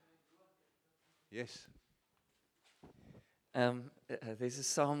Yes. There's a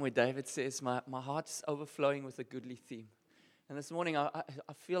psalm where David says, my heart is overflowing with a goodly theme. And this morning, I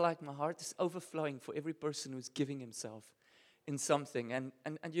feel like my heart is overflowing for every person who's giving himself in something. And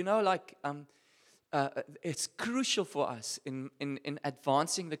you know, like, it's crucial for us in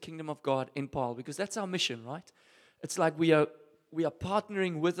advancing the kingdom of God in Paarl, because that's our mission, right? It's like we are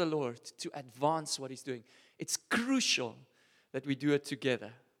partnering with the Lord to advance what He's doing. It's crucial that we do it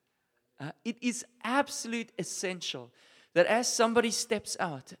together. It is absolute essential that as somebody steps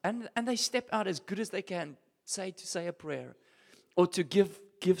out, and they step out as good as they can, to say a prayer, or to give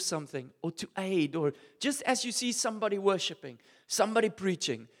something, or to aid, or just as you see somebody worshiping, somebody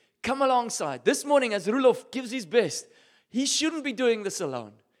preaching, come alongside. This morning, as Roelof gives his best, he shouldn't be doing this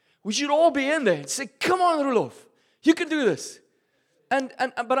alone. We should all be in there and say, come on, Roelof, you can do this.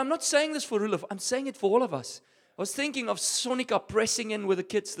 But I'm not saying this for Roelof, I'm saying it for all of us. I was thinking of Sonika pressing in with the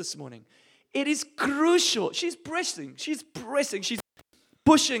kids this morning. It is crucial. She's pressing, she's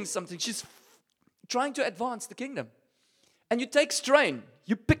pushing something. She's trying to advance the kingdom. And you take strain.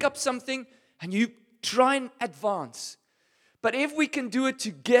 You pick up something and you try and advance. But if we can do it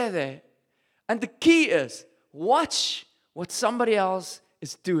together, and the key is, watch what somebody else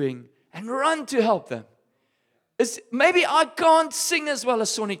is doing and run to help them. Maybe I can't sing as well as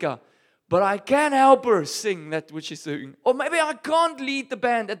Sonika, but I can help her sing that which she's doing. Or maybe I can't lead the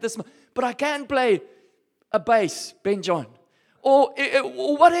band at this moment, but I can play a bass, Ben John. Or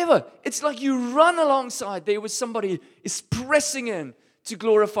whatever. It's like you run alongside there with somebody is pressing in to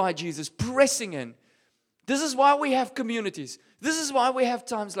glorify Jesus, pressing in. This is why we have communities. This is why we have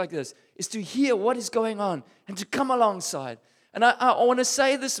times like this, is to hear what is going on and to come alongside. And I want to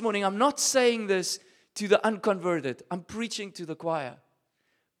say this morning, I'm not saying this to the unconverted. I'm preaching to the choir.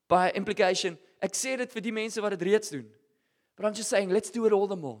 By implication, ek sê dit vir die mense wat dit reeds doen. But I'm just saying, let's do it all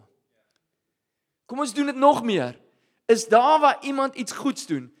the more. Kom ons doen dit nog meer. Is daar waar iemand iets goeds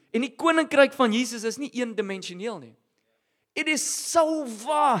doen. En die koninkryk van Jesus is nie eendimensioneel nie. It is so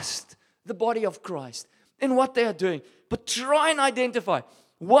vast, the body of Christ, in what they are doing. But try and identify,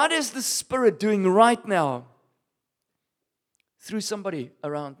 what is the Spirit doing right now through somebody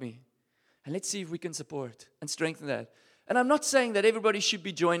around me? And let's see if we can support and strengthen that. And I'm not saying that everybody should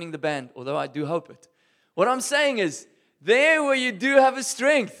be joining the band, although I do hope it. What I'm saying is, there where you do have a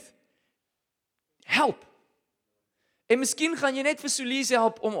strength, help. En miskien gaan jy net vir Solise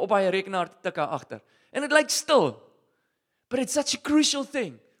help om op haar rekenaar te tik agter. En dit lyk stil. But it's such a crucial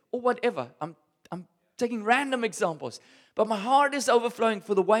thing. Or whatever. I'm taking random examples. But my heart is overflowing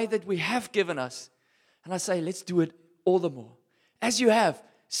for the way that we have given us. And I say, let's do it all the more. As you have,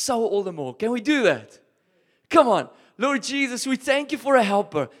 so all the more. Can we do that? Come on. Lord Jesus, we thank you for a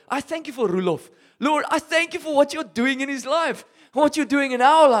helper. I thank you for Roelof. Lord, I thank you for what you're doing in his life. What you're doing in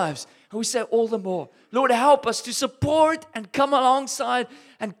our lives. And we say all the more. Lord, help us to support and come alongside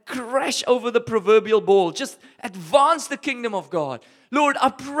and crash over the proverbial ball. Just advance the kingdom of God. Lord, I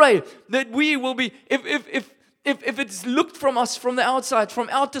pray that we will be, if it's looked from us from the outside, from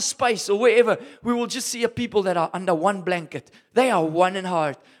outer space or wherever, we will just see a people that are under one blanket. They are one in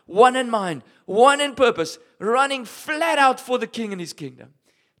heart, one in mind, one in purpose, running flat out for the King and His kingdom.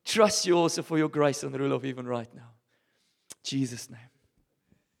 Trust you also for your grace on the rule of even right now. In Jesus' name.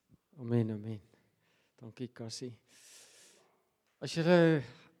 Amen, amen. Dankie Cassie.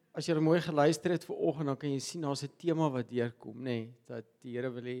 As jy mooi geluister het vanoggend, dan kan jy sien daar's 'n tema wat deurkom, nê, dat die Here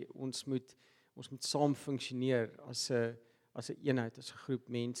wil hê ons moet saam funksioneer as 'n eenheid, as 'n groep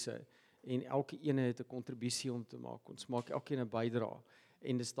mense, en elke een het 'n kontribusie om te maak. Ons maak elkeen 'n bydrae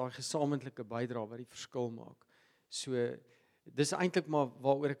en dis daai gesamentlike bydrae wat die verskil maak. So dis eintlik maar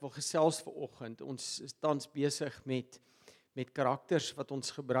waaroor ek wil gesels vanoggend. Ons is tans besig met karakters wat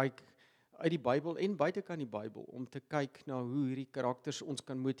ons gebruik uit die Bybel en buitekant die Bybel, om te kyk na hoe hierdie karakters ons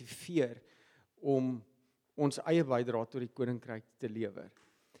kan motiveer om ons eie bydrae tot die koninkryk te lewer.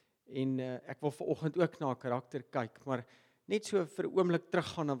 En ek wil vanoggend ook na 'n karakter kyk, maar net so vir 'n oomblik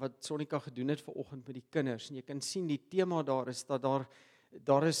teruggaan na wat Sonika gedoen het vanoggend met die kinders. En jy kan sien die tema daar is dat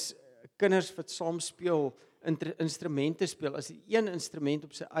daar is kinders wat saam speel, instrumente speel. As die een instrument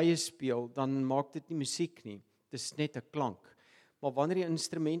op sy eie speel, dan maak dit nie musiek nie. Dis net 'n klank. Maar wanneer die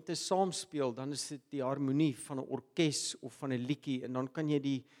instrumente saam speel, dan is dit die harmonie van 'n orkes of van 'n liedjie, en dan kan jy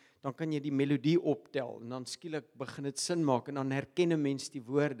die melodie optel, en dan skielik begin dit sin maak, en dan herken 'n mens die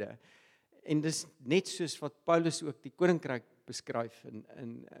woorde. En dis net soos wat Paulus ook die koninkryk beskryf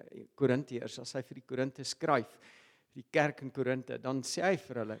in Korintiërs, as hy vir die Korinte skryf, die kerk in Korinte, dan sê hy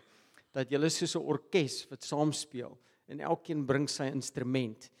vir hulle, dat julle is soos 'n orkes wat saam speel, en elkeen bring sy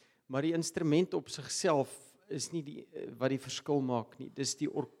instrument, maar die instrument op sigself is nie wat die verskil maak nie, dis die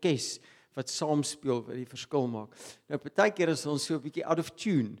orkes wat saamspeel, wat die verskil maak. Nou partykeer is ons so 'n bietjie out of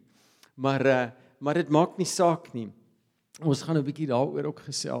tune, maar dit maak nie saak nie. Ons gaan 'n bietjie daaroor ook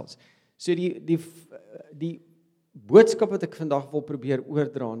gesels. So die boodskap wat ek vandag wil probeer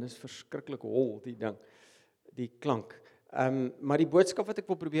oordra, en dis verskriklik hol die ding, die klank. Maar die boodskap wat ek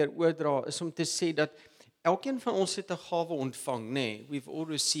wil probeer oordra is om te sê dat elkeen van ons het 'n gawe ontvang, nee. We've all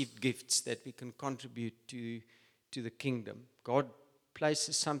received gifts that we can contribute to the kingdom. God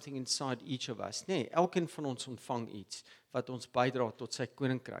places something inside each of us. Nee, elkeen van ons ontvang iets wat ons bydra tot sy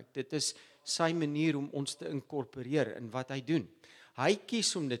koninkryk. Dit is sy manier om ons te inkorporeer in wat hy doen. Hy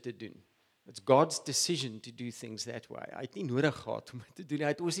kies om dit te doen. It's God's decision to do things that way. Hy het nie nodig gehad om dit te doen. Hy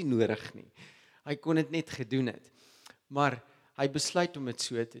het ons nie nodig nie. Hy kon dit net gedoen het. Maar hy besluit om dit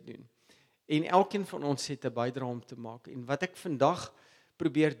so te doen. En elkeen van ons het 'n bydrae om te maak. En wat ek vandag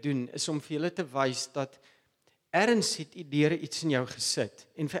probeer doen, is om vir julle te wys dat ergens het Here iets in jou gesit.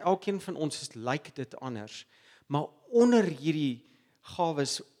 En vir elkeen van ons lyk dit anders. Maar onder hierdie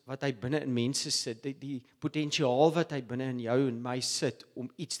gawes wat hy binne in mense sit, die potensiaal wat hy binne in jou en my sit,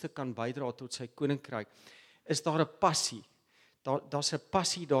 om iets te kan bydra tot sy koninkryk, is daar 'n passie. Daar's 'n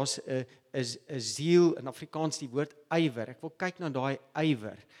passie, daar's 'n ziel, in Afrikaans die woord ywer. Ek wil kyk na daai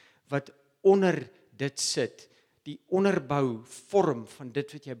ywer wat onder dit sit, die onderbou vorm van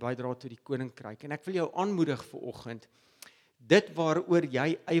dit wat jy bydra tot die koninkryk. En ek wil jou aanmoedig vanoggend, dit waaroor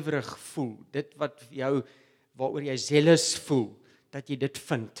jy ywerig voel, dit waaroor jy zealous voel, dat jy dit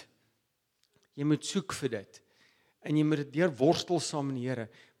vind. Jy moet soek vir dit. En jy moet dit deurworstel saam met die Here.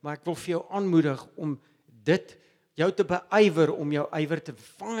 Maar ek wil vir jou aanmoedig om dit jou te beywer, om jou ywer te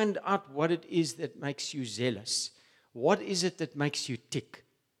find out what it is that makes you zealous. What is it that makes you tick?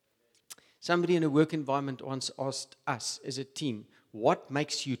 Somebody in a work environment once asked us as a team, what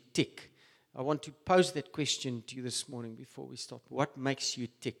makes you tick? I want to pose that question to you this morning before we start. What makes you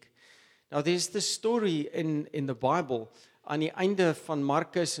tick? Now there's this story in the Bible, aan die einde van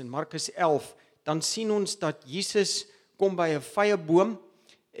Markus en Markus 11, dan sien ons dat Jesus kom by 'n vyeboom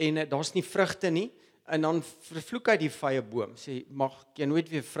en daar's nie vrugte nie, en dan vervloek hy die vyeboom, sê, mag jy nooit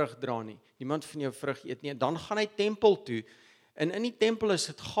weer vrug dra nie, niemand van jou vrug eet nie, en dan gaan hy tempel toe, en in die tempel is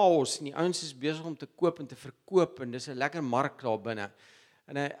dit chaos, en die ouens is besig om te koop en te verkoop, en dis 'n lekker mark daar binne,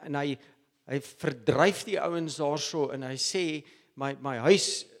 en hy verdryf die ouens daarso, en hy sê,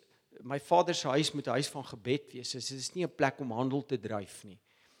 my vader se huis moet 'n huis van gebed wees, dit is nie 'n plek om handel te dryf nie,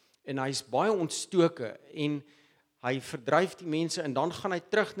 en hy is baie ontstoke, en hy verdryf die mense, en dan gaan hy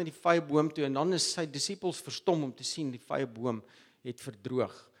terug na die vyeboom toe, en dan is sy disippels verstom om te sien, die vyeboom het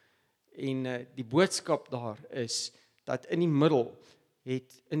verdroog, en die boodskap daar is, dat in die middel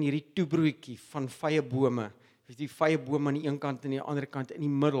het in hierdie toebroodjie van vyebome, die vyeboom aan die een kant en die ander kant, in die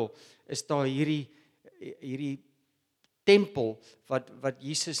middel is daar hierdie tempel wat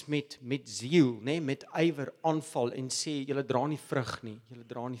Jesus met ziel, met ywer aanval en sê, julle dra nie vrug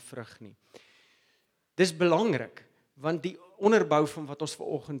nie. Dis belangrik, want die onderbou van wat ons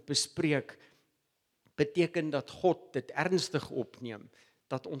vanoggend bespreek, beteken dat God dit ernstig opneem,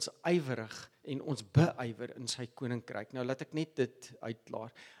 dat ons ywerig en ons beywer in sy koninkryk. Nou laat ek net dit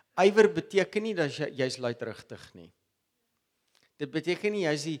uitklaar. Ywer beteken nie dat jy's luidrigtig nie. Dit beteken nie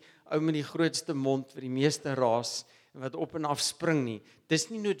jy's die ou met die grootste mond wat die meeste raas en wat op en af spring nie. Dis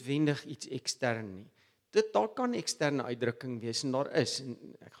nie noodwendig iets ekstern nie. Daar kan eksterne uitdrukking wees en daar is, en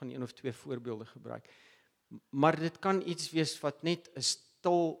ek gaan 1 of 2 voorbeelde gebruik. Maar dit kan iets wees wat net 'n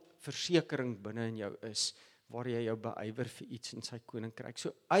stil versekering binne in jou is, waar jy jou beywer vir iets in sy koninkryk.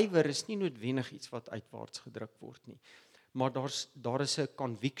 So ywer is nie noodwendig iets wat uitwaarts gedruk word nie. Maar daar is 'n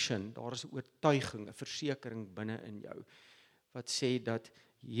conviction, daar is 'n oortuiging, 'n versekering binne in jou, wat sê dat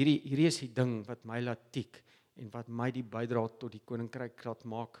hierdie is die ding wat my laat tik, en wat my die bydra tot die koninkryk laat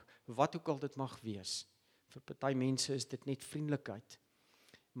maak, wat ook al dit mag wees. Vir party mense is dit net vriendelikheid,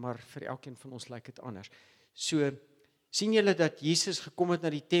 maar vir elkeen van ons lyk dit anders. So, sien julle dat Jesus gekom het na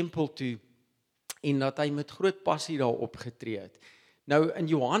die tempel toe, en dat hy met groot passie daar opgetree het. Nou in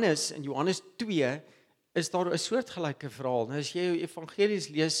Johannes 2 is daar 'n soortgelyke verhaal. Nou as jy jou evangelies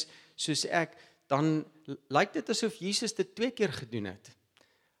lees soos ek, dan lyk dit asof Jesus dit 2 keer gedoen het.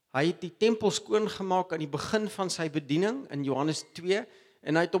 Hy het die tempel skoongemaak aan die begin van sy bediening in Johannes 2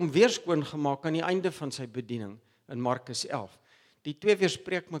 en hy het hom weer skoongemaak aan die einde van sy bediening in Markus 11. Die 2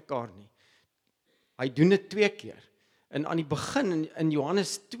 weerspreek mekaar nie. Hy doen dit 2 keer. En aan die begin in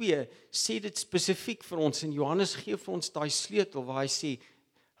Johannes 2 sê dit spesifiek vir ons, en Johannes gee vir ons daai sleutel waar hy sê,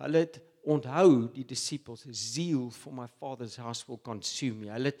 hulle het onthou, die disippels, zeal for my father's house will consume me.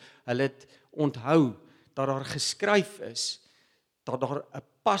 Hulle het onthou dat daar geskryf is, dat daar 'n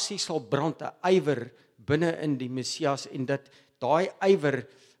passie sal brand, 'n ywer binne in die Messias, en dat daai ywer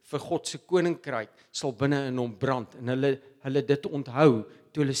vir God se koninkryk sal binne in hom brand en hulle dit onthou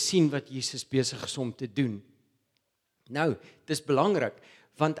toe hulle sien wat Jesus besig is om te doen. Nou, dis belangrik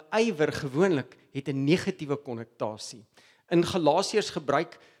want ywer gewoonlik het 'n negatiewe konnotasie. In Galasiërs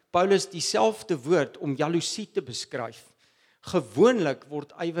gebruik Paulus dieselfde woord om jaloesie te beskryf. Gewoonlik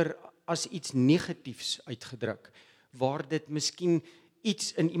word ywer as iets negatiefs uitgedruk, waar dit miskien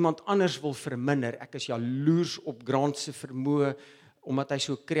iets in iemand anders wil verminder. Ek is jaloers op Grant se vermoë omdat hy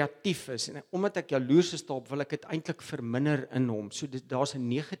so kreatief is en omdat ek jaloers is daarop, wil ek dit eintlik verminder in hom. So daar's 'n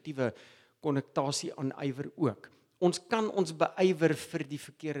negatiewe konnotasie aan ywer ook. Ons kan ons beywer vir die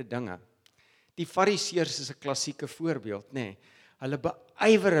verkeerde dinge. Die Fariseërs is 'n klassieke voorbeeld, nê. Nee. Hulle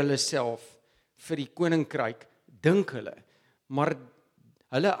beywer hulle self vir die koninkryk, dink hulle, maar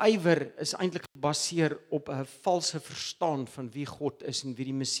hulle ywer is eintlik gebaseer op 'n valse verstaan van wie God is en wie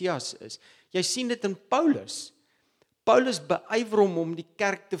die Messias is. Jy sien dit in Paulus. Paulus beywer hom om die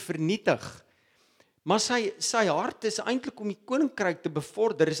kerk te vernietig. Maar sy hart is eintlik om die koninkryk te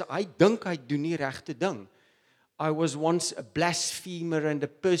bevorder. Hy dink hy doen die regte ding. I was once a blasphemer and a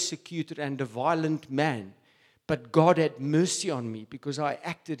persecutor and a violent man, but God had mercy on me because I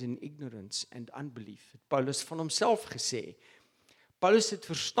acted in ignorance and unbelief. Het Paulus van homself gesê. Paulus het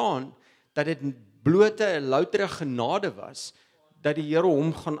verstaan dat dit blote loutere genade was, dat die Here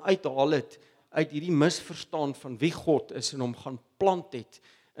hom gaan uithaal het uit hierdie misverstaan van wie God is en hom gaan plant het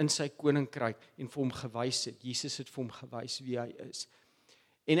in sy koninkryk en vir hom gewys het. Jesus het vir hom gewys wie hy is.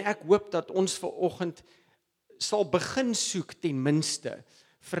 En ek hoop dat ons vanoggend sal begin soek ten minste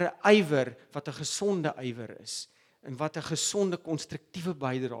vir 'n ywer wat 'n gesonde ywer is en wat 'n gesonde konstruktiewe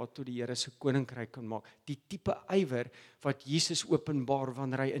bydrae tot die Here se koninkryk kan maak. Die tipe ywer wat Jesus openbaar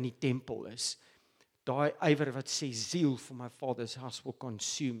wanneer hy in die tempel is. Daai ywer wat sê, zeal for my Father's house will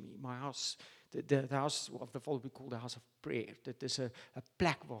consume me. My house, the house of the Father we call the house of prayer. Dit is 'n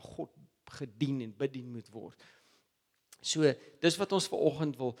plek waar God gedien en bedien moet word. So, dis wat ons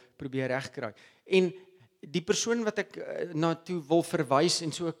vanoggend wil probeer regkry. En die persoon wat ek na toe wil verwys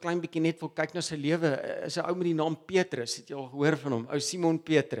en so 'n klein bietjie net wil kyk na sy lewe, is 'n ou met die naam Petrus. Het jy al gehoor van hom? Ou Simon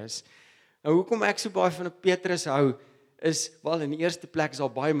Petrus. Nou hoekom ek so baie van 'n Petrus hou, is wel in die eerste plek is al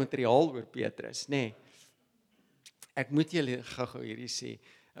baie materiaal oor Petrus, nê. Nee. Ek moet julle gou-gou hierdie sê.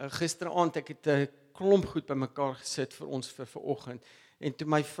 Gisteraand ek het 'n klomp goed bymekaar gesit vir ons vir vanoggend en toe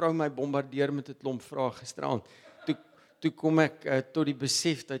my vrou my bombardeer met 'n klomp vrae gisteraand, toe kom ek tot die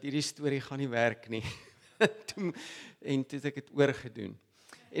besef dat hierdie storie gaan nie werk nie. En toe het ek dit oorgedoen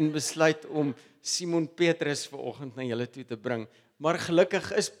en besluit om Simon Petrus vanoggend na julle toe te bring. Maar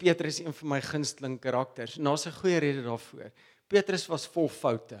gelukkig is Petrus een van my gunsteling karakters en daar's 'n goeie rede daarvoor. Petrus was vol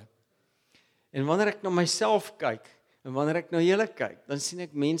foute. En wanneer ek na myself kyk en wanneer ek na julle kyk, dan sien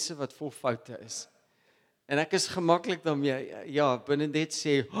ek mense wat vol foute is. En ek is gemaklik daarmee, ja, Benedet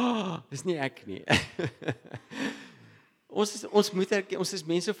sê, dis nie ek nie. Ons moet erken, ons is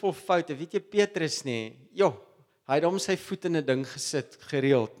mense vol foute. Weet jy Petrus nê? Hy het hom sy voet in 'n ding gesit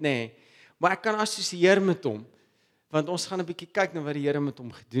gereeld, nê. Maar ek kan assosieer met hom, want ons gaan 'n bietjie kyk na wat die Here met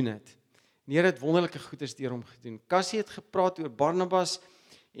hom gedoen het. Die Here het wonderlike goeders deur hom gedoen. Cassie het gepraat oor Barnabas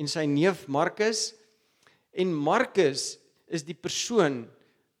en sy neef Markus. En Markus is die persoon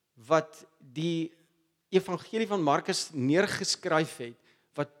wat die evangelie van Markus neergeskryf het,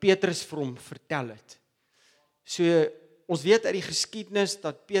 wat Petrus vir hom vertel het. So ons weet uit die geskiedenis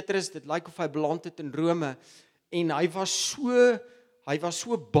dat Petrus, dit lyk of hy beland het in Rome en hy was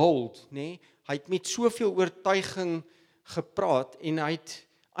so bold, nê? Hy het met soveel oortuiging gepraat en hy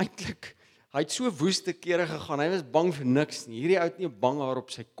het so woeste kere gegaan. Hy was bang vir niks nie. Hierdie ou het nie 'n bang haar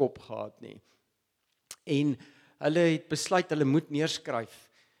op sy kop gehad nie. En hulle het besluit hulle moet neerskryf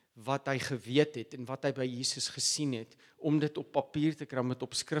wat hy geweet het en wat hy by Jesus gesien het, om dit op papier te kry, om dit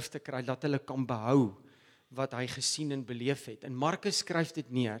op skrif te kry, dat hulle kan behou wat hy gesien en beleef het. En Markus skryf dit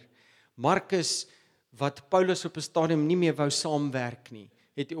neer. Markus, wat Paulus op 'n stadium nie meer wou saamwerk nie,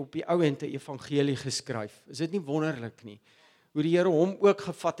 het op die ou end 'n evangelie geskryf. Is dit nie wonderlik nie? Hoe die Here hom ook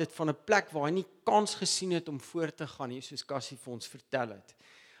gevat het van 'n plek waar hy nie kans gesien het om voort te gaan nie, soos Cassie vir ons vertel het.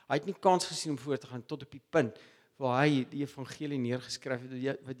 Hy het nie kans gesien om voort te gaan tot op die punt waar hy die evangelie neergeskryf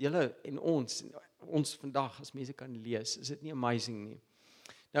het, wat julle en ons vandag as mense kan lees. Is dit nie amazing nie?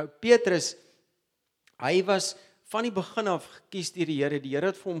 Nou Petrus, hy was van die begin af gekies deur die Here. Die Here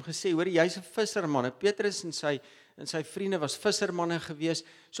het vir hom gesê, hoor, jy's 'n visserman. Petrus en sy vriende was vissermanne gewees.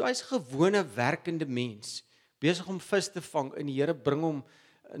 So hy's 'n gewone werkende mens, besig om vis te vang, en die Here bring hom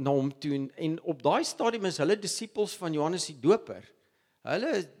na hom toe. En op daai stadium is hulle disippels van Johannes die Doper.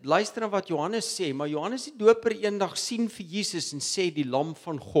 Hulle luister na wat Johannes sê, maar Johannes die Doper eendag sien vir Jesus en sê die lam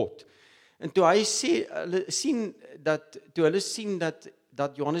van God. En toe hulle sien dat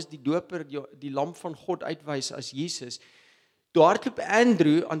dat Johannes die Doper die lam van God uitwys as Jesus. Toe hardloop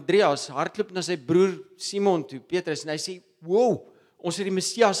Andreas hardloop na sy broer Simon toe, Petrus, en hy sê, wow, ons het die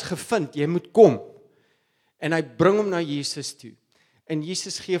Messias gevind, jy moet kom. En hy bring hom na Jesus toe. En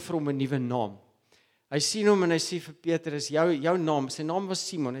Jesus gee vir hom 'n nuwe naam. Hy sien hom en hy sê vir Petrus, jou naam, sy naam was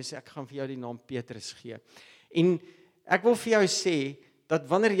Simon, hy sê, ek gaan vir jou die naam Petrus gee. En ek wil vir jou sê, dat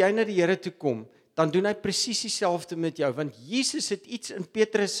wanneer jy na die Here toe kom, dan doen hy presies dieselfde met jou, want Jesus het iets in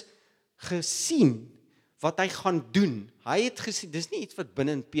Petrus gesien, wat hy gaan doen. Hy het gesien, dis nie iets wat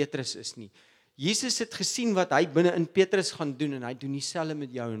binne in Petrus is nie. Jesus het gesien wat hy binne in Petrus gaan doen, en hy doen dieselfde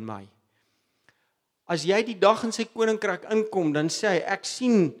met jou en my. As jy die dag in sy koninkryk inkom, dan sê hy, ek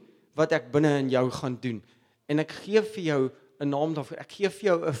sien wat ek binne in jou gaan doen, en ek gee vir jou 'n naam daarvoor, ek gee vir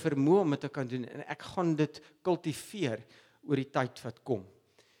jou 'n vermoë om dit te kan doen, en ek gaan dit kultiveer oor die tyd wat kom.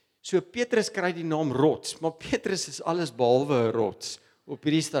 So Petrus kry die naam rots, maar Petrus is alles behalwe 'n rots op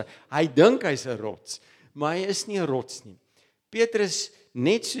hierdie stadium. Hy dink hy's 'n rots, maar hy is nie 'n rots nie. Petrus,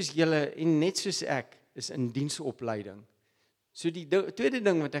 net soos julle en net soos ek, is in diensopleiding. So die tweede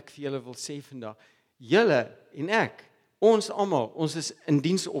ding wat ek vir julle wil sê vandag, julle en ek, ons almal, ons is in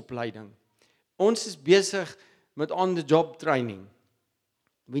diensopleiding. Ons is besig met on-the-job training.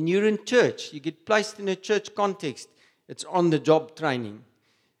 When you're in church, you get placed in a church context, it's on-the-job training.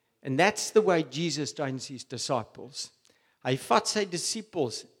 And that's the way Jesus trains his disciples. Hy vat sy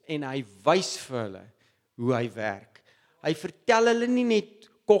disippels en hy wys vir hulle hoe hy werk. Hy vertel hulle nie net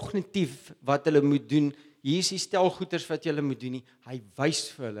kognitief wat hulle moet doen, hier is die stelgoeders wat julle moet doen nie, hy wys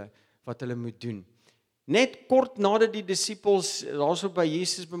vir hulle wat hulle moet doen. Net kort nadat die disippels daarso by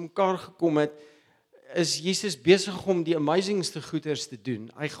Jesus bymekaar gekom het, is Jesus besig om die amazingste goeders te doen.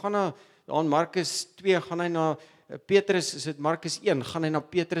 Hy gaan in Markus 2, gaan hy na Petrus, is dit Markus 1, gaan hy na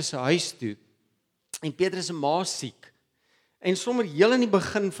Petrus se huis toe. En Petrus se ma siek. En sommer heel in die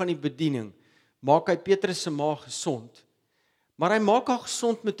begin van die bediening, maak hy Petrus se ma gesond. Maar hy maak haar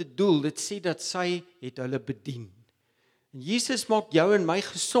gesond met 'n doel, dit sê dat sy het hulle bedien. En Jesus maak jou en my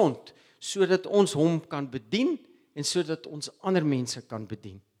gesond, sodat ons hom kan bedien, en sodat ons ander mense kan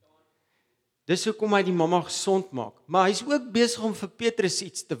bedien. Dis hoekom hy die mamma gesond maak. Maar hy's ook besig om vir Petrus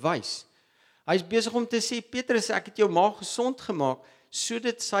iets te wys. Hy's besig om te sê, Petrus, ek het jou ma gesond gemaak,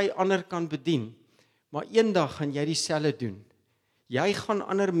 sodat sy ander kan bedien. Maar eendag gaan jy dieselfde doen. Jy gaan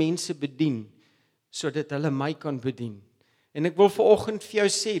ander mense bedien, sodat hulle my kan bedien. En ek wil vanoggend vir jou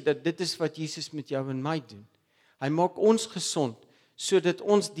sê, dat dit is wat Jesus met jou en my doen. Hy maak ons gesond, sodat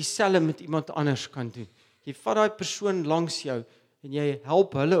ons dieselfde met iemand anders kan doen. Jy vat daai persoon langs jou, en jy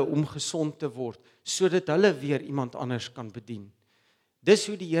help hulle om gesond te word, sodat hulle weer iemand anders kan bedien. Dis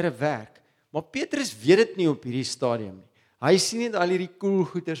hoe die Here werk. Maar Petrus weet dit nie op hierdie stadium nie. Hy sien net al hierdie cool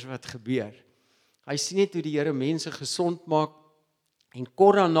goeders wat gebeur. Hy sien net hoe die Here mense gesond maak, en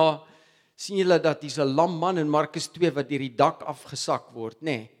kort daarna sien julle dat hier's 'n lam man in Markus 2 wat deur die dak afgesak word,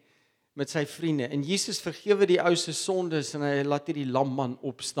 nê, met sy vriende. En Jesus vergewe die ou se sondes en hy laat hierdie lam man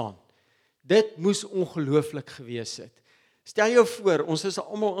opstaan. Dit moes ongelooflik gewees het. Stel jou voor, ons is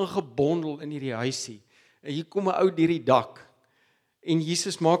almal ingebondel in hierdie huisie. En hier kom 'n ou deur die dak. En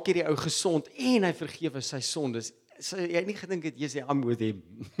Jesus maak hierdie ou gesond en hy vergewe sy sondes. So jy nie gedink het jy sê I'm with him.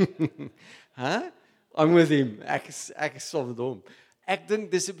 I'm with him. Ek is so met hom. Ek dink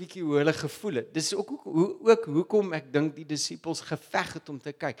dis 'n bietjie hoe hulle gevoel het. Dis ook hoekom ek dink die disippels geveg het om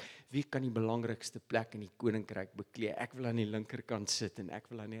te kyk wie kan die belangrikste plek in die koninkryk beklee. Ek wil aan die linkerkant sit en ek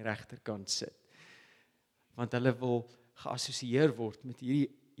wil aan die regterkant sit. Want hulle wil geassosieer word met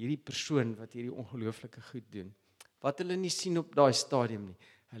hierdie persoon wat hierdie ongelooflike goed doen. Wat hulle nie sien op daai stadium nie.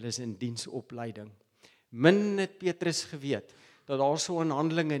 Hulle is in diensopleiding. Min het Petrus geweet dat daar so in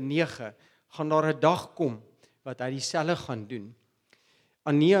Handelinge 9 gaan daar 'n dag kom wat hy dieselfde gaan doen.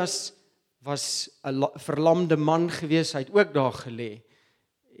 Aeneas was 'n verlamde man gewees, hy het ook daar gelê.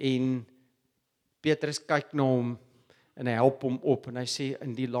 En Petrus kyk na hom en hy help hom op en hy sê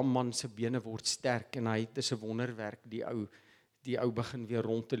in die lam man se bene word sterk en hy dis 'n wonderwerk die ou begin weer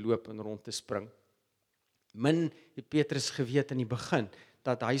rond te loop en rond te spring. Min het Petrus geweet in die begin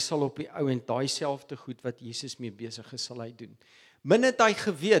dat hy sal op die ouend daai selfde goed wat Jesus mee besig is, sal hy doen. Min het hy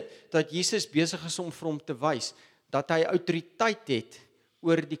geweet dat Jesus besig is om vir hom te wys dat hy autoriteit het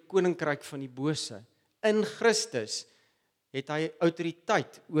oor die koninkryk van die bose. In Christus het hy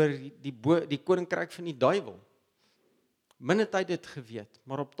autoriteit oor die koninkryk van die duiwel. Min het hy dit geweet,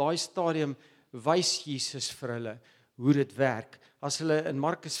 maar op daai stadium wys Jesus vir hulle hoe dit werk. As hulle in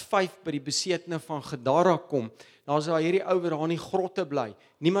Markus 5 by die besetene van Gadara kom, dan is daar hierdie ou wat daar in die grotte bly.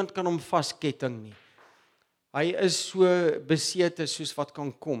 Niemand kan hom vasketting nie. Hy is so besete soos wat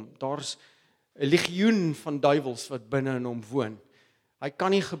kan kom. Daar's 'n legioen van duiwels wat binne in hom woon. Hy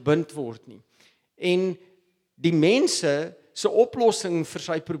kan nie gebind word nie. En die mense se oplossing vir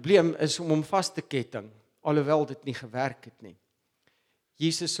sy probleem is om hom vas te ketting, alhoewel dit nie gewerk het nie.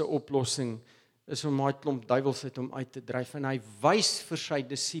 Jesus se oplossing is om daai klomp duiwels uit hom uit te dryf, en hy wys vir sy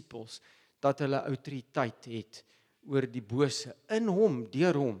disippels dat hulle autoriteit het oor die bose in hom,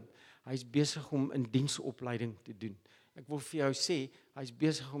 deur hom. Hy's besig om in diensopleiding te doen. Ek wil vir jou sê, hy's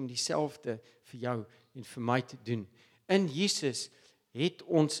besig om dieselfde vir jou en vir my te doen. In Jesus het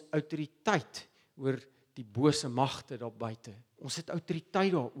ons autoriteit oor die bose magte daar buite. Ons het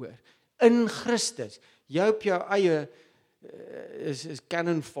autoriteit daaroor. In Christus. Jy op jou eie is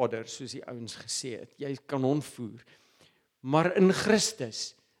cannon fodder, soos die ouens gesê het. Jy is kanon voer. Maar in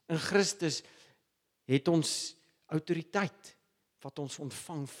Christus het ons autoriteit wat ons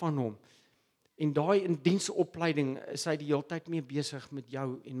ontvang van hom. En daai in diensopleiding is hy die hele tyd mee besig met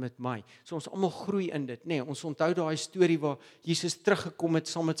jou en met my. So ons almal groei in dit, nê. Ons onthou daai storie waar Jesus teruggekom het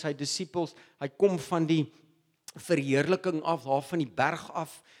saam met sy disippels. Hy kom van die verheerliking af, daar van die berg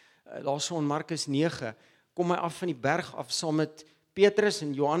af. Daar so in Markus 9, kom hy af van die berg af saam met Petrus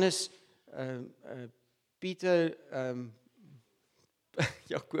en Johannes, Pieter,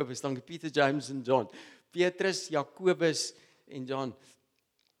 Jakobus, dankie, Pieter, James en John. Petrus, Jakobus en John.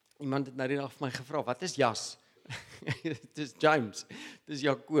 Iemand het nou die dag vir my gevra, wat is jas? Dit is James, dit is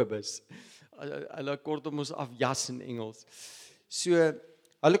Jakobus. Hulle kort hom ons af jas in Engels. So,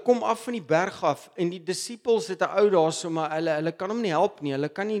 hulle kom af van die berg af, en die disippels het 'n ou daar so, maar hulle kan hom nie help nie, hulle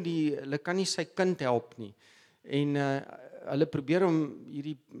kan nie sy kind help nie. En hulle probeer om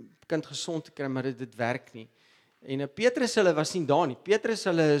hierdie kind gesond te kry, maar dit werk nie. En Petrus hulle was nie daar nie. Petrus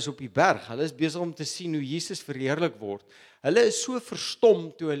hulle is op die berg. Hulle is besig om te sien hoe Jesus verheerlik word. Hulle is so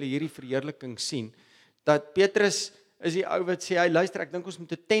verstom toe hulle hierdie verheerliking sien, dat Petrus is die ou wat sê, hy luister, ek dink ons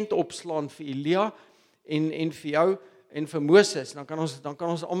moet 'n tent opslaan vir Elia en vir jou en vir Moses, dan kan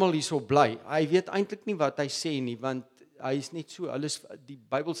ons almal hierso bly. Hy weet eintlik nie wat hy sê nie, want hy is net so, die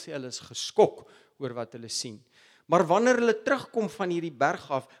Bybel sê hulle is geskok oor wat hulle sien. Maar wanneer hulle terugkom van hierdie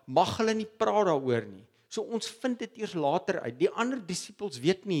berg af, mag hulle nie praat daaroor nie. So ons vind dit eers later uit. Die ander disippels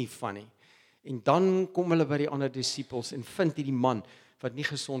weet nie hiervan nie. En dan kom hulle by die ander disippels en vind hierdie man wat nie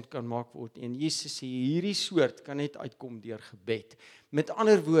gesond kan maak word. En Jesus sê, hierdie soort kan net uitkom deur gebed. Met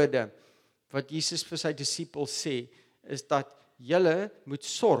ander woorde, wat Jesus vir sy disippels sê, is dat julle moet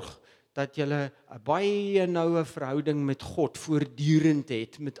sorg dat julle 'n baie noue verhouding met God voortdurend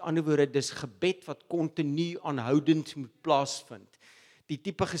het. Met ander woorde, dis gebed wat kontinu aanhoudend moet plaasvind. Die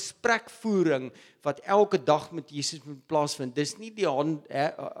tipe gesprekvoering wat elke dag met Jesus moet plaasvind. Dis nie die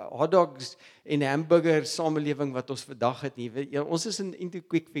hotdogs en hamburger samelewing wat ons vandag het nie. Ons is into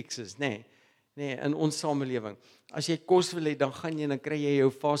quick fixes, nee, in ons samelewing. As jy kos wil hê, dan gaan jy en dan kry jy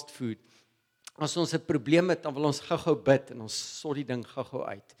jou fast food. As ons 'n probleem het, dan wil ons gou-gou bid en ons sort die ding gou-gou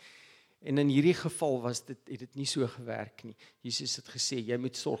uit. En in hierdie geval het dit nie so gewerk nie. Jesus het gesê, jy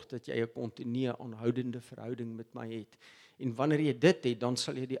moet sorg dat jy 'n kontinue aanhoudende verhouding met my het. En wanneer jy dit het, dan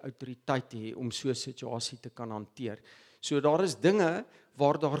sal jy die autoriteit hê om so 'n situasie te kan hanteer. So daar is dinge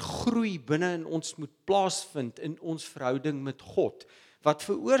waar daar groei binne in ons moet plaasvind in ons verhouding met God, wat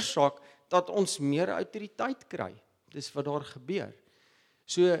veroorsaak dat ons meer autoriteit kry. Dis wat daar gebeur.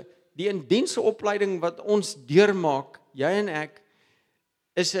 So die indienste opleiding wat ons deurmaak, jy en ek,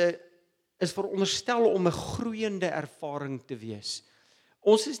 is veronderstel om 'n groeiende ervaring te wees.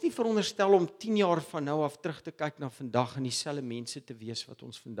 Ons is nie veronderstel om 10 jaar van nou af terug te kyk na vandag en dieselfde mense te wees wat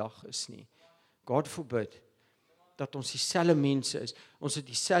ons vandag is nie. God forbid dat ons dieselfde mense is. Ons het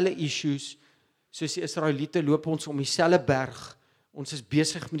dieselfde issues, soos die Israeliete loop ons om dieselfde berg. Ons is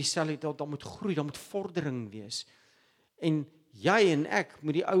besig met dieselfde, daar moet groei, daar moet vordering wees. En jy en ek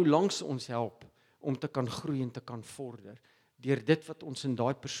moet die ou langs ons help om te kan groei en te kan vorder, deur dit wat ons in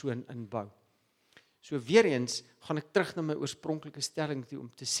daai persoon inbou. So weer eens gaan ek terug na my oorspronklike stelling toe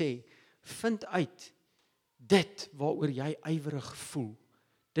om te sê, vind uit dit waaroor jy ywerig voel.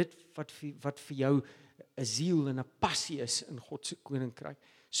 Dit wat vir jou 'n siel en 'n passie is in God se koninkryk,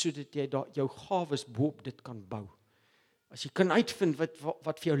 sodat jy jou gawes bo-op dit kan bou. As jy kan uitvind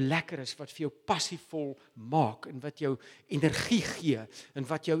wat vir jou lekker is, wat vir jou passievol maak en wat jou energie gee en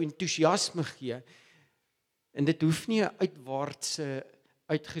wat jou entoesiasme gee, en dit hoef nie 'n uitwaartse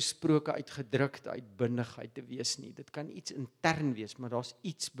uitgesproke, uitgedrukte uitbundigheid te wees nie. Dit kan iets intern wees, maar daar's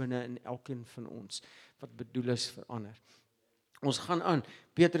iets binne in elkeen van ons wat bedoel is vir ander. Ons gaan aan.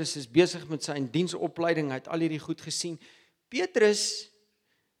 Petrus is besig met sy diensopleiding, hy het al hierdie goed gesien. Petrus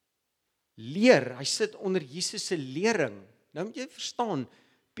leer, hy sit onder Jesus se lering. Nou moet jy verstaan,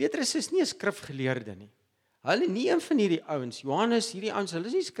 Petrus is nie 'n skrifgeleerde nie. Hulle nie een van hierdie ouens, Johannes, hierdie ouens, hulle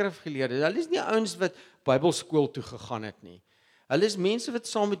is nie skrifgeleerde, hulle is nie ouens wat Bybelskool toe gegaan het nie. Hulle is mense wat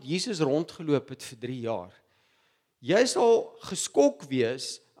saam met Jesus rondgeloop het vir 3 jaar. Jy sal geskok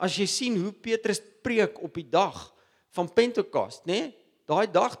wees as jy sien hoe Petrus preek op die dag van Pentekoste, né? Daai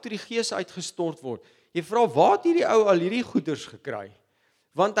dag toe die Gees uitgestort word. Jy vra, waar het hierdie ou al hierdie goeders gekry?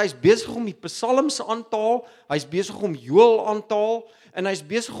 Want hy's besig om die psalms aan te haal, hy's besig om Joël aan te haal, en hy's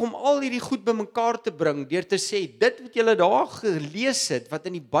besig om al hierdie goed bymekaar te bring, deur te sê, dit wat julle daar gelees het, wat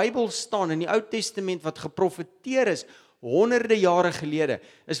in die Bybel staan, in die Ou Testament, wat geprofeteer is, honderde jare gelede,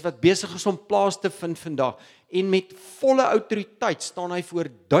 is wat besig is om plaas te vind vandag, en met volle autoriteit staan hy voor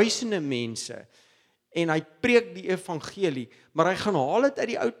duisende mense, en hy preek die evangelie, maar hy gaan haal dit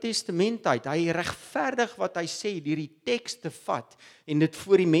uit die Ou Testament uit, hy regverdig wat hy sê, deur die teks te vat, en dit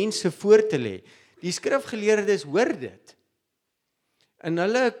voor die mense voor te lê. Die skrifgeleerdes hoor dit, en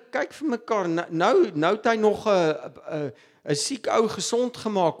hulle kyk vir mekaar, nou het hy nog 'n siek ou gesond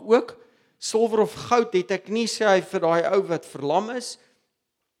gemaak, ook, silwer of goud het ek nie, sê hy vir daai ou wat verlam is,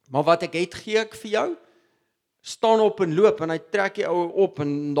 maar wat ek het, gee ek vir jou, staan op en loop, en hy trek die ou op,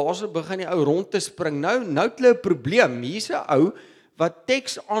 en daarso begin die ou rond te spring, nou het hulle 'n probleem, hier's 'n ou, wat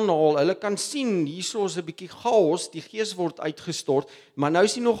teks aanhaal, hulle kan sien, hierso is 'n bietjie chaos, die gees word uitgestort, maar nou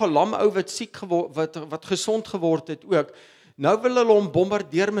is hier nog 'n lam ou wat siek wat gesond geword het ook, nou wil hulle hom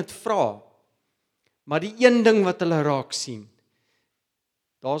bombardeer met vrae, maar die een ding wat hulle raak sien,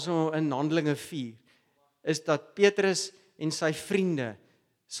 daarso in Handelinge 4, is dat Petrus en sy vriende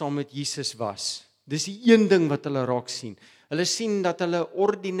saam met Jesus was. Dis die een ding wat hulle raak sien. Hulle sien dat hulle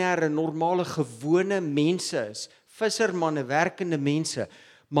ordinêre, normale, gewone mense is, vissermanne, werkende mense,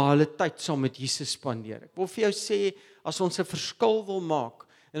 maar hulle tyd saam met Jesus spandeer. Ek wil vir jou sê, as ons 'n verskil wil maak,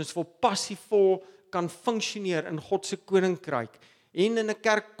 en ons wil passievol kan funksioneer in God se koninkryk, en in 'n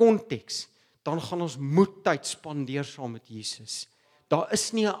kerkkonteks, dan gaan ons moet tyd spandeer saam met Jesus. Daar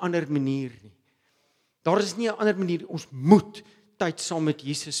is nie 'n ander manier nie. Daar is nie 'n ander manier, ons moet tyd saam met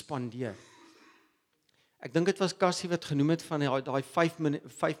Jesus spandeer. Ek dink dit was Cassie wat genoem het van daai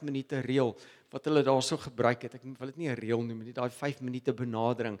 5 minute reël wat hulle daarso gebruik het. Ek wil dit nie 'n reël noem nie, daai 5 minute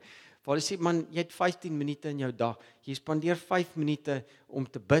benadering. Waar hulle sê, man, jy het 15 minute in jou dag. Jy spandeer 5 minute om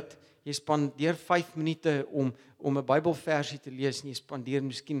te bid. Jy spandeer 5 minute om 'n Bybelversie te lees en jy spandeer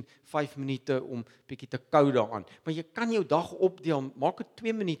miskien 5 minute om bietjie te kou daaraan. Maar jy kan jou dag opdeel, maak dit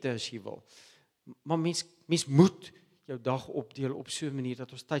 2 minute as jy wil. Maar mens moet jou dag opdeel op so 'n manier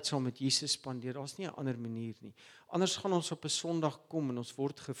dat ons tyd saam met Jesus spandeer. Daar's nie 'n ander manier nie. Anders gaan ons op 'n Sondag kom en ons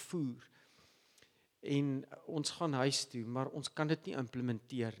word gevoer en ons gaan huis toe, maar ons kan dit nie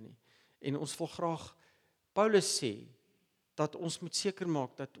implementeer nie. En ons wil graag, Paulus sê, dat ons moet seker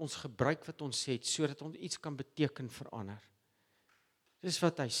maak dat ons gebruik wat ons het, sodat ons iets kan beteken vir ander. Dis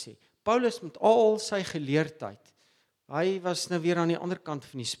wat hy sê. Paulus met al sy geleerdheid, hy was nou weer aan die ander kant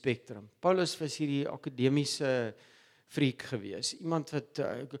van die spektrum. Paulus was hierdie akademiese freak gewees. Iemand wat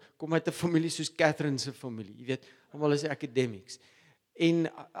kom uit 'n familie soos Catherine se familie, jy weet, almal is academics.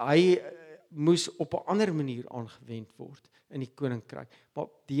 En hy moes op 'n ander manier aangewend word in die koninkryk. Maar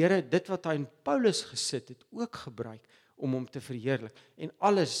die Here, dit wat hy in Paulus gesit het, ook gebruik om hom te verheerlik. En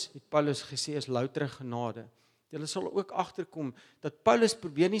alles het Paulus gesê is loutere genade. Julle sal ook agterkom dat Paulus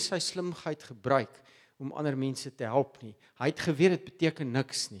probeer nie sy slimheid gebruik om ander mense te help nie. Hy het geweet dit beteken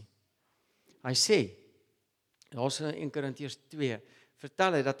niks nie. Hy sê, daar's in 1 Korintiërs 2,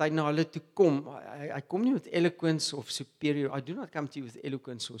 vertel hy dat hy na hulle toe kom. Hy kom nie met eloquence of superior, I do not come to you with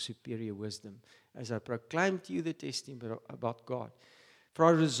eloquence or superior wisdom, as I proclaim to you the testimony about God. For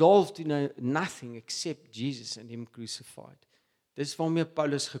I resolved to know nothing except Jesus and him crucified. Dis waarmee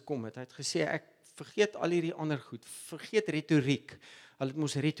Paulus gekom het. Hy het gesê, ek vergeet al hierdie ander goed, vergeet retoriek. Hulle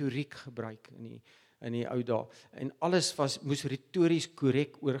moes retoriek gebruik in die ou dae. En alles moes retories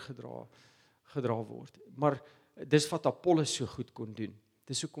korrek gedra word. Maar dis wat Apollos so goed kon doen.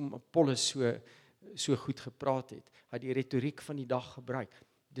 Dis hoekom Apollos so goed gepraat het. Hy het die retoriek van die dag gebruik.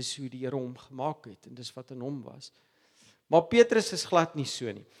 Dis hoe die Here hom gemaak het en dis wat in hom was. Maar Petrus is glad nie so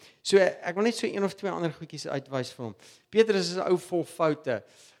nie. So ek wil net so 1 of 2 ander goedjies uitwys vir hom. Petrus is 'n ou vol foute.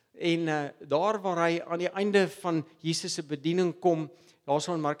 En daar waar hy aan die einde van Jesus se bediening kom,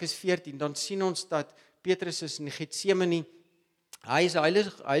 daarso in Markus 14, dan sien ons dat Petrus is in Getsemane. Hy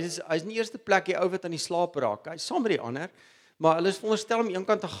is in die eerste plek die ou wat aan die slaap raak. Hy is saam met die ander, maar hulle is veronderstel om een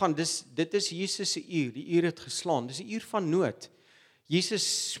kant te gaan. Dit is Jesus se uur. Die uur het geslaan. Dis 'n uur van nood.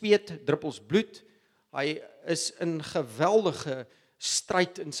 Jesus sweet druppels bloed. Hy is in geweldige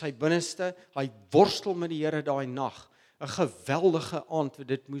stryd in sy binneste. Hy worstel met die Here daai nag. 'n Geweldige aand wat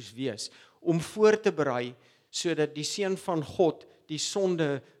dit moes wees, om voor te berei, sodat die Seun van God die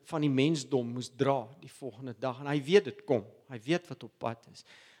sonde van die mensdom moes dra die volgende dag. En hy weet dit kom. Hy weet wat op pad is.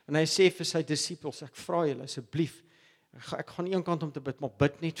 En hy sê vir sy disippels, ek vra julle asseblief, Ek gaan nie een kant om te bid, maar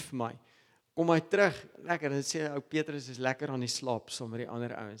bid net vir my. Kom hy terug, lekker, en sê ou Petrus is lekker aan die slaap saam met die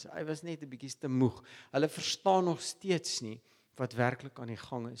ander ouens. Hy was net 'n bietjie te moeg. Hulle verstaan nog steeds nie wat werklik aan die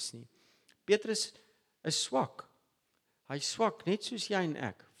gang is nie. Petrus is swak. Hy's swak, net soos jy en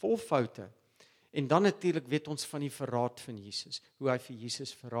ek, vol foute. En dan natuurlik weet ons van die verraad van Jesus, hoe hy vir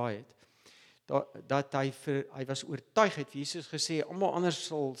Jesus verraai het. Dat hy was oortuig, het vir Jesus gesê, almal anders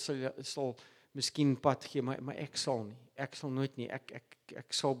sal miskien pad gee, maar ek sal nie. Ek sal nooit nie.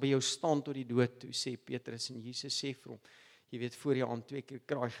 Ek sal by jou staan tot die dood toe, sê Petrus, en Jesus sê vir hom, jy weet, voor jy aan 2 keer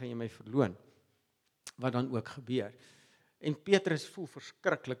kraai, gaan jy my verloon. Wat dan ook gebeur. En Petrus voel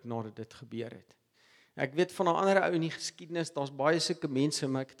verskriklik nadat dit gebeur het. Ek weet van 'n ander ou in die geskiedenis, daar's baie sulke mense,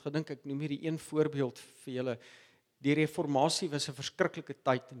 maar ek het gedink ek noem hierdie een voorbeeld vir julle. Die reformatie was 'n verskriklike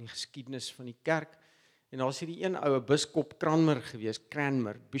tyd in die geskiedenis van die kerk. En daar's hierdie een oue biskop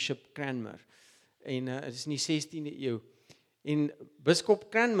Bishop Cranmer. En dit is in die 16de eeu. En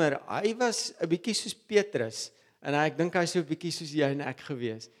biskop Cranmer, hy was 'n bietjie soos Petrus, en ek dink hy is so 'n bietjie soos jy en ek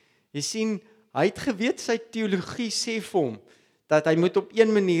gewees. Jy sien, hy het geweet sy teologie sê vir hom dat hy moet op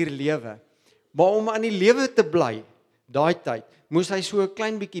een manier lewe. Maar om aan die lewe te bly, daai tyd, moes hy so 'n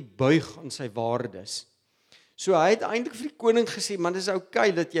klein bietjie buig aan sy waardes. So hy het eintlik vir die koning gesê, man, dis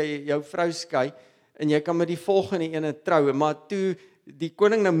oukei dat jy jou vrou skei en jy kan met die volgende ene trou, maar toe die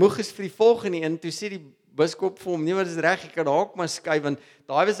koning nou moeg is vir die volgende een, toe sê die biskop vir hom, nee, wat is reg, jy kan ook maar skei, want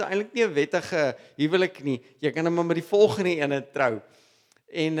daai was eintlik nie 'n wettige huwelik nie, jy kan maar met die volgende ene trou.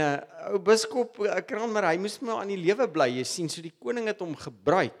 En ou biskop Cranmer, hy moes maar aan die lewe bly, jy sien, so die koning het hom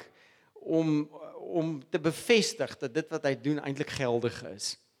gebruik om te bevestig dat dit wat hy doen eintlik geldig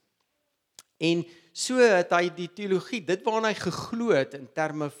is. En so het hy die teologie, dit waarna hy geglo het in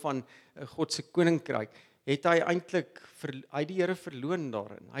terme van God se koninkryk, het hy eintlik hy die Here verloon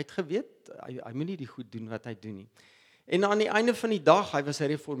daarin. Hy het geweet hy moenie die goed doen wat hy doen nie. En aan die einde van die dag, hy was 'n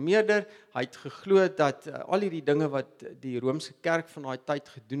reformeerder, hy het geglo dat al hierdie dinge wat die Romeinse kerk van daai tyd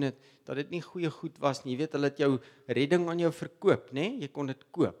gedoen het, dat dit nie goeie goed was nie. Jy weet, hulle het jou redding aan jou verkoop, né? Jy kon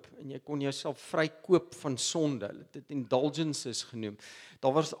dit koop en jy kon jouself vrykoop van sonde. Hulle het dit indulgences genoem.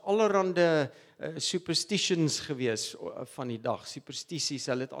 Daar was allerhande superstitions gewees van die dag, superstisies,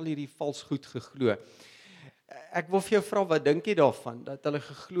 hulle het al hierdie vals goed geglo. Ek wil vir jou vra, wat dink jy daarvan, dat hulle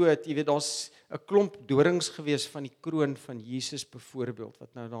geglo het, jy weet, daar's 'n klomp dorings gewees van die kroon van Jesus byvoorbeeld,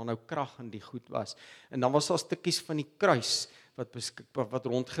 wat nou krag in die goed was, en dan was daar stukkies van die kruis, wat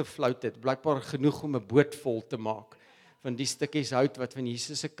rondgeflout het, blykbaar genoeg om 'n boot vol te maak, van die stukkies hout wat van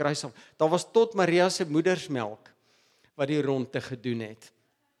Jesus se kruis af, daar was tot Maria se moedersmelk, wat die ronde gedoen het,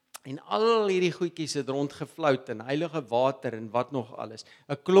 en al hierdie goedjies het rondgeflout, en heilige water, en wat nog alles,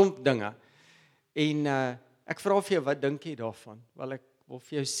 'n klomp dinge, en ek vra vir jou, wat dink jy daarvan? Wel, ek wil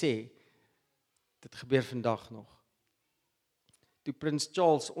vir jou sê, dit gebeur vandag nog. Toe Prins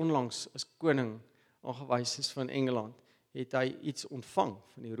Charles onlangs as koning aangewys is van Engeland, het hy iets ontvang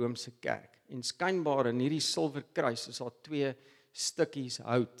van die Romeinse kerk. En skynbaar in hierdie silwerkruis is daar 2 stukkies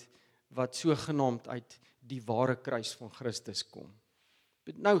hout, wat sogenaamd uit die ware kruis van Christus kom.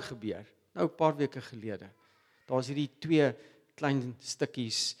 Dit nou gebeur, nou 'n paar weke gelede. Daar's hierdie 2 klein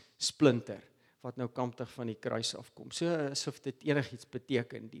stukkies splinter, wat nou kamptig van die kruis afkom. So asof dit enigiets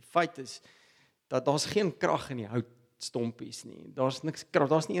beteken. Die feit is, dat daar's geen krag in die houtstompies nie. Daar's niks krag,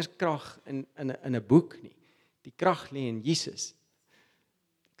 daar's nie eers krag in 'n boek nie. Die krag lê in Jesus.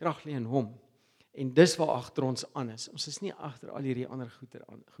 Die krag lê in hom. En dis waar agter ons aan is. Ons is nie agter al hierdie ander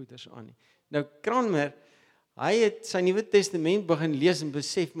goeders aan nie. Nou Cranmer, hy het sy Nuwe Testament begin lees en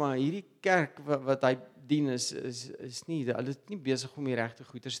besef, maar hierdie kerk wat hy dien is nie, hulle is nie besig om die regte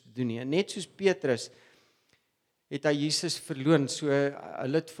goeders te doen nie. En net soos Petrus het hy Jesus verloon, so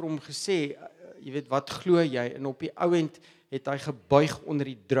hulle het vir hom gesê, jy weet, wat glo jy? En op die ou end het hy gebuig onder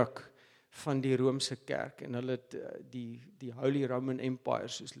die druk van die Romeinse kerk, en hulle het die Holy Roman Empire,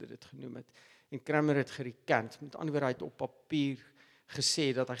 soos hulle dit genoem het, en Cranmer het gerekant, met ander woorde, hy het op papier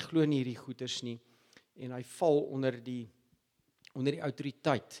gesê, dat hy glo nie hierdie goeders nie, en hy val onder die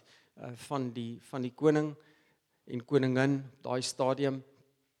autoriteit van die koning en koningin, daai stadium,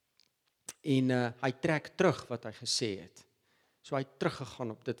 en hy trek terug wat hy gesê het. So hy het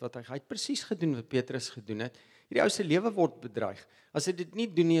teruggegaan op dit wat hy het presies gedoen wat Petrus gedoen het. Hierdie ou se lewe word bedreig. As hy dit nie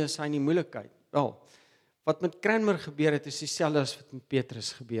doen nie, is hy in die moeilikheid. Wel, wat met Cranmer gebeur het, is dieselfde as wat met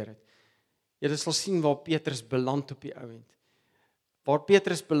Petrus gebeur het. Jy sal sien waar Petrus beland op die ou end. Waar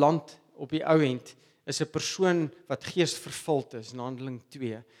Petrus beland op die ou end, is 'n persoon wat geesvervuld is, in Handeling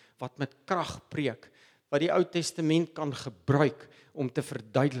 2, wat met krag preek, wat die Ou Testament kan gebruik om te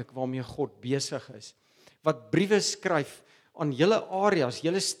verduidelik waarmee God besig is. Wat briewe skryf aan hele areas,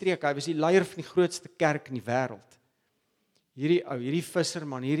 hele streke. Hy was die leier van die grootste kerk in die wêreld. Hierdie ou, hierdie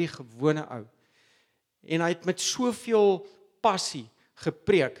visserman, hierdie gewone ou. En hy het met soveel passie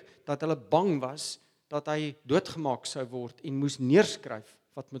gepreek, dat hulle bang was, dat hy doodgemaak sou word, en moes neerskryf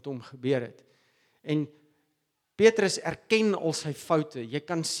wat met hom gebeur het. En Petrus erken al sy foute. Jy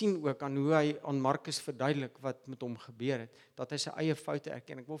kan sien ook aan hoe hy aan Markus verduidelik wat met hom gebeur het, dat hy sy eie foute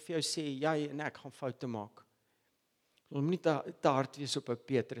erken. Ek wil vir jou sê, jy en ek gaan foute maak. Ons moet nie te hard wees op ou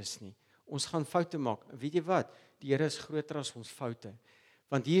Petrus nie. Ons gaan foute maak. Weet jy wat? Die Here is groter as ons foute.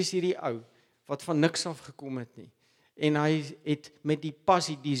 Want hier is hierdie ou, wat van niks af gekom het nie. En hy het met die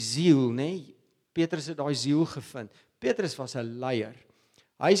passie, die ziel, nê? Petrus het daai ziel gevind. Petrus was 'n leier.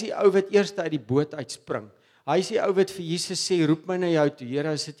 Hy is die ou wat eers uit die boot uitspring. Hy is die ou wat vir Jesus sê, roep my na jou toe. Here,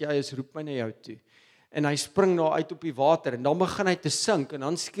 as dit jy is, roep my na jou toe. En hy spring daar uit op die water, en dan begin hy te sink, en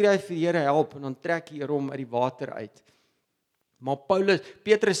dan skree hy vir die Here help, en dan trek die Here hom uit die water uit. Maar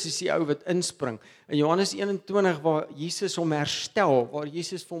Petrus is die ou wat inspring. In Johannes 21, waar Jesus hom herstel, waar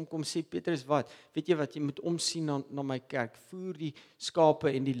Jesus vir hom kom sê, Petrus, wat? Weet jy wat, jy moet omsien na my kerk, voer die skape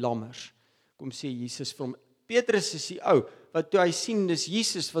en die lammers. Kom sê Jesus vir hom. Petrus is die ou, wat toe hy sien, dis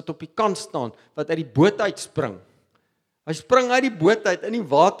Jesus wat op die kant staan, wat uit die boot uitspring. Hy spring uit die boot uit in die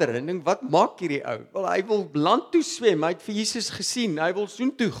water, en dink, wat maak hierdie ou? Wel, hy wil land toe swem, hy het vir Jesus gesien, hy wil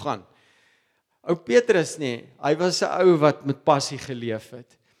soontoe gaan. Ou Petrus nie, hy was 'n ou wat met passie geleef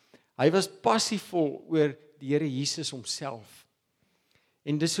het. Hy was passievol oor die Here Jesus homself.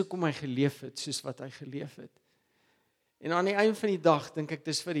 En dis hoekom hy geleef het, soos wat hy geleef het. En aan die einde van die dag, dink ek,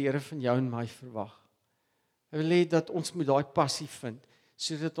 dis wat die Here van jou en my verwag. Hy wil hê dat ons moet daai passie vind,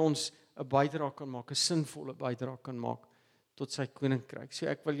 sodat ons 'n bydrae kan maak, 'n sinvolle bydrae kan maak, tot sy koninkryk. So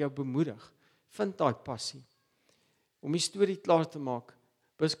ek wil jou bemoedig, vind daai passie. Om die storie klaar te maak,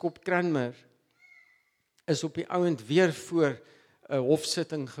 Biskop Cranmer is op die ouend weer voor 'n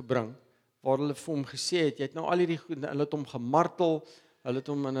hofsitting gebring, waar hulle vir hom gesê het, jy het nou al hierdie goed, hulle het hom gemartel, hulle het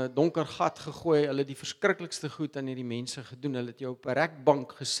hom in 'n donker gat gegooi, hulle het die verskriklikste goed aan hierdie mense gedoen, hulle het jou op 'n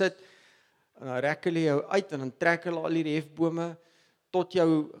rekbank gesit, en dan rek hulle jou uit, en dan trek hulle al hierdie hefbome, tot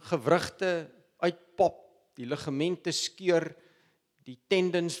jou gewrigte uitpop, die ligamente skeur, die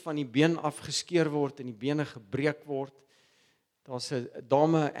tendons van die been afgeskeur word, en die bene gebreek word. Daar's 'n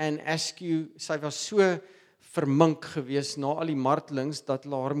dame, Anne Askew, sy was so vermink gewees na al die martelings, dat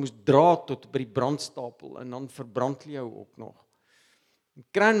hulle haar moes dra tot by die brandstapel, en dan verbrand hulle jou ook nog.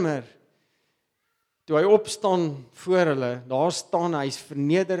 Cranmer, toe hy opstaan voor hulle, daar staan hy, is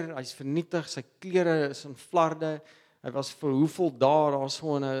verneder, hy's vernietig, sy klere is in flarde, hy was vir hoeveel dae daar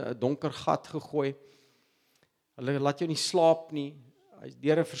so in 'n donker gat gegooi. Hulle laat jou nie slaap nie, hy's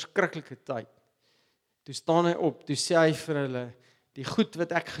deur 'n verskriklike tyd. Toe staan hy op, toe sê hy vir hulle, die goed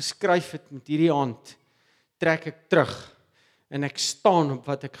wat ek geskryf het met hierdie hand, trek ek terug, en ek staan op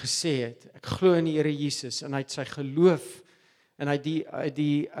wat ek gesê het. Ek glo in die Here Jesus, en hy het sy geloof, en hy het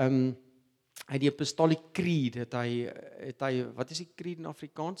die apostolic creed, het hy, wat is die creed in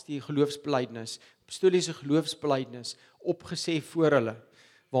Afrikaans? Die geloofsbelijdenis, apostoliese geloofsbelijdenis, opgesê voor hulle,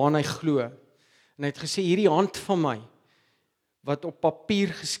 waaraan hy glo. En hy het gesê, hierdie hand van my, wat op papier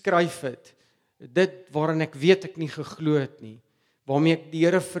geskryf het, dit waarin ek weet ek nie geglo het nie, waarmee ek die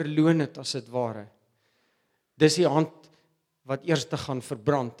Here verloon het as dit ware. Dis die hand wat eers te gaan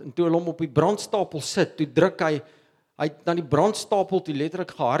verbrand. En toe hulle hom op die brandstapel sit, toe druk hy het na die brandstapel toe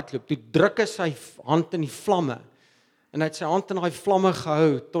letterlik gehardloop, toe druk hy sy hand in die vlamme, en hy het sy hand in daai vlamme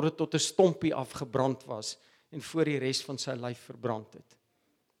gehou, tot dit tot 'n stompie afgebrand was, en voor die res van sy lyf verbrand het.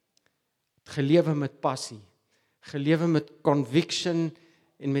 Gelewe met passie, gelewe met conviction,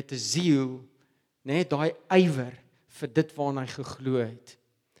 en met 'n ziel, net daai ywer vir dit waarna hy geglo het.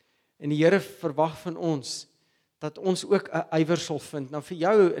 En die Here verwag van ons, dat ons ook 'n ywer sal vind. Nou vir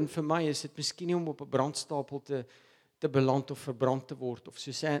jou en vir my is dit miskien nie om op 'n brandstapel te beland of verbrand te word, of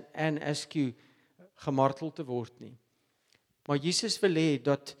soos Anne Askew gemartel te word nie. Maar Jesus wil hê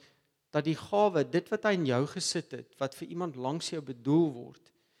dat die gawe, dit wat hy in jou gesit het, wat vir iemand langs jou bedoel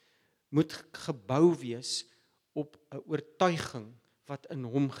word, moet gebou wees op 'n oortuiging wat in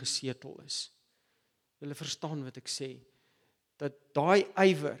hom gesetel is. Julle verstaan wat ek sê, dat daai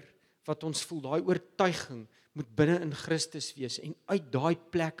ywer wat ons voel, daai oortuiging moet binne in Christus wees, en uit daai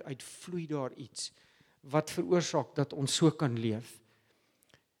plek uitvloei daar iets wat veroorsaak dat ons so kan leef.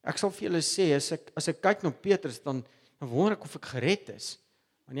 Ek sal vir julle sê, as ek kyk na Petrus, dan wonder ek of ek gered is.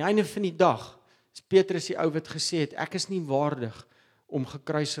 Aan die einde van die dag is Petrus die ou wat gesê het, ek is nie waardig om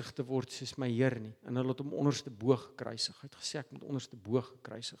gekruisig te word soos my Heer nie, en hulle het hom onderste bo gekruisig. Hy het gesê ek moet onderste bo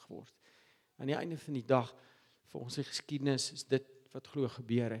gekruisig word. Aan die einde van die dag, vir ons die geskiedenis, is dit wat glo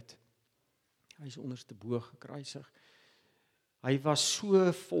gebeur het. Hy is onderste bo gekruisig. Hy was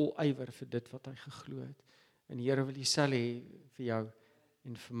so vol ywer vir dit wat hy geglo het. En die Here wil dieselfde hê vir jou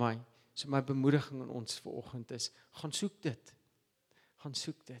en vir my. So my bemoediging aan ons vanoggend is, gaan soek dit. Gaan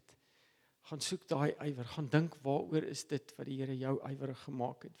soek dit. Gaan soek daai ywer. Gaan dink, waaroor is dit wat die Here jou ywerig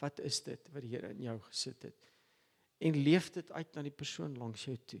gemaak het? Wat is dit wat die Here in jou gesit het? En leef dit uit na die persoon langs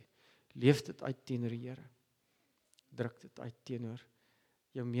jou toe. Leef dit uit teenoor die Here. Druk dit uit teenoor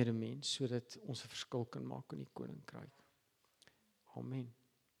jou medemens, sodat ons 'n verskil kan maak in die koninkryk. Amen.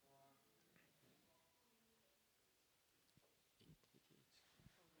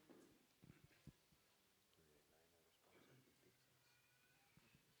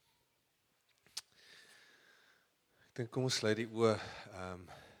 Ek dink kom ons sluit die oë.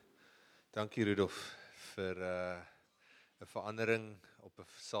 Dankie Roelof vir 'n verandering op 'n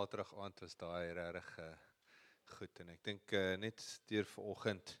Saterdag aand was daai regtig goed en ek dink net deur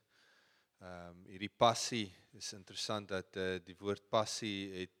vanoggend hierdie passie is interessant dat die woord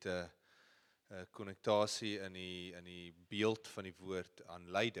passie het konnektasie in die beeld van die woord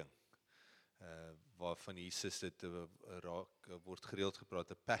aanleiding. Waarvan Jesus dit word gereeld gepraat,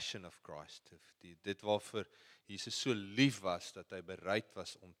 the passion of Christ. Dit waarvoor Jesus so lief was, dat hy bereid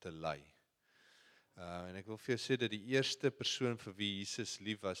was om te ly. En ek wil vir jou sê dat die eerste persoon vir wie Jesus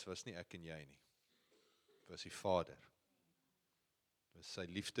lief was nie ek en jy nie. Dit was die Vader. Dit was sy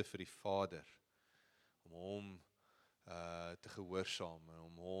liefde vir die Vader, om hom te gehoorsaam, en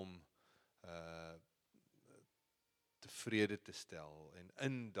om hom tevrede te stel, en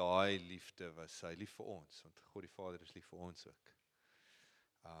in daai liefde was hy lief vir ons, want God die Vader is lief vir ons ook.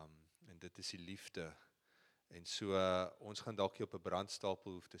 En dit is die liefde, en so ons gaan dalk nie op 'n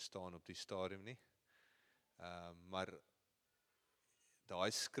brandstapel hoef te staan op die stadium nie, maar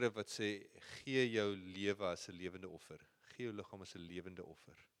daai skrif wat sê, gee jou lewe as 'n lewende offer, gee jou liggaam as 'n lewende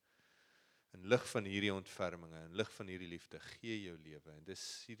offer, in lig van hierdie ontferminge, in lig van hierdie liefde, gee jou lewe, en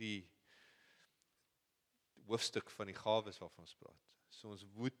dis hierdie hoofstuk van die gawes waarvan ons praat. So ons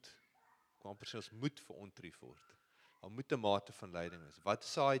moet verontrief word. Daar moet 'n mate van lyding is. Wat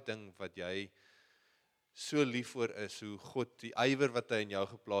is daai ding wat jy so lief oor is, hoe God die ywer wat hy in jou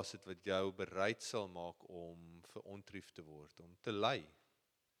geplaas het, wat jou bereid sal maak om verontrief te word, om te ly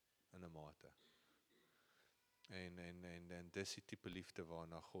in 'n mate. En dis die tipe liefde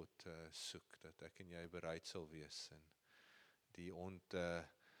waarna God soek, dat ek en jy bereid sal wees, en die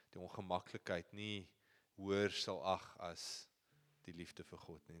ongemaklikheid nie hoër sal ag as die liefde vir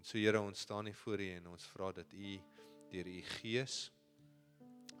God nie. En so Here, ons staan hier voor U en ons vra dat U deur U Gees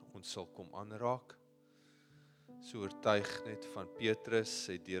ons sal kom aanraak. So oortuig net van Petrus,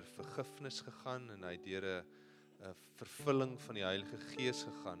 hy het deur vergifnis gegaan en hy het deur 'n vervulling van die Heilige Gees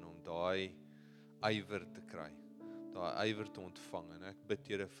gegaan om daai ywer te kry, daai ywer te ontvang. En ek bid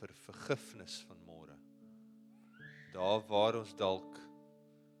Here vir vergifnis van môre. Daar waar ons dalk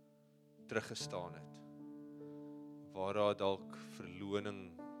teruggestaan het, waar daar dalk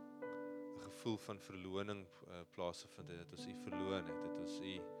verloning, 'n gevoel van verloning plaasgevind het, dat ons U verloon het, dat ons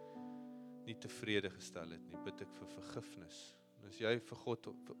U nie tevrede gestel het nie, bid ek vir vergifnis. En as jy vir God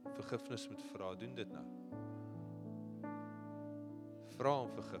vergifnis moet vra, doen dit nou. Vra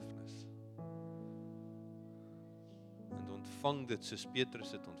om vergifnis. En ontvang dit soos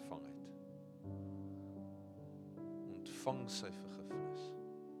Petrus dit ontvang het. Ontvang sy vergifnis.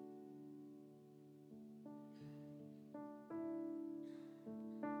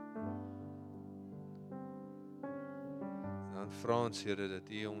 Vra ons Here dat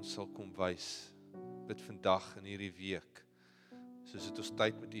U ons sal kom wys, bid vandag in hierdie week, soos dit ons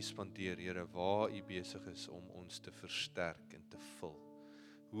tyd met U spandeer, Here, waar U besig is om ons te versterk en te vul,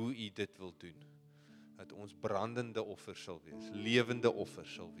 hoe U dit wil doen, dat ons brandende offer sal wees, lewende offer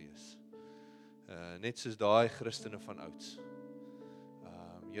sal wees, net soos daai Christene van ouds.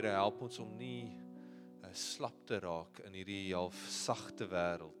 Here, help ons om nie slap te raak in hierdie half sagte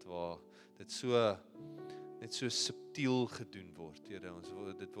wêreld, waar dit net so subtiel gedoen word, Here,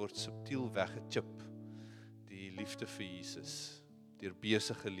 dit word subtiel weggechip, die liefde vir Jesus, deur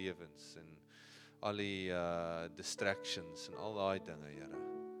besige lewens, en al die distractions, en al daai dinge, Here.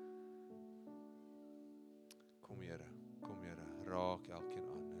 Kom Here, raak elkeen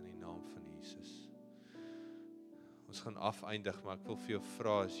aan, in die naam van Jesus. Ons gaan afeindig, maar ek wil vir jou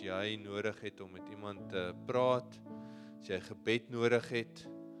vra, as jy nodig het om met iemand te praat, as jy gebed nodig het,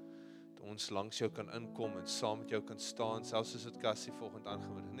 ons langs jou kan inkom en saam met jou kan staan, selfs as dit Cassie volgende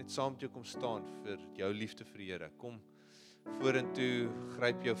aangemoedig, net saam met jou kom staan vir jou liefde vir die Here. Kom vorentoe,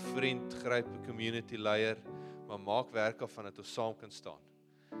 gryp jou vriend, gryp 'n community leier, maar maak werk af van dat ons saam kan staan.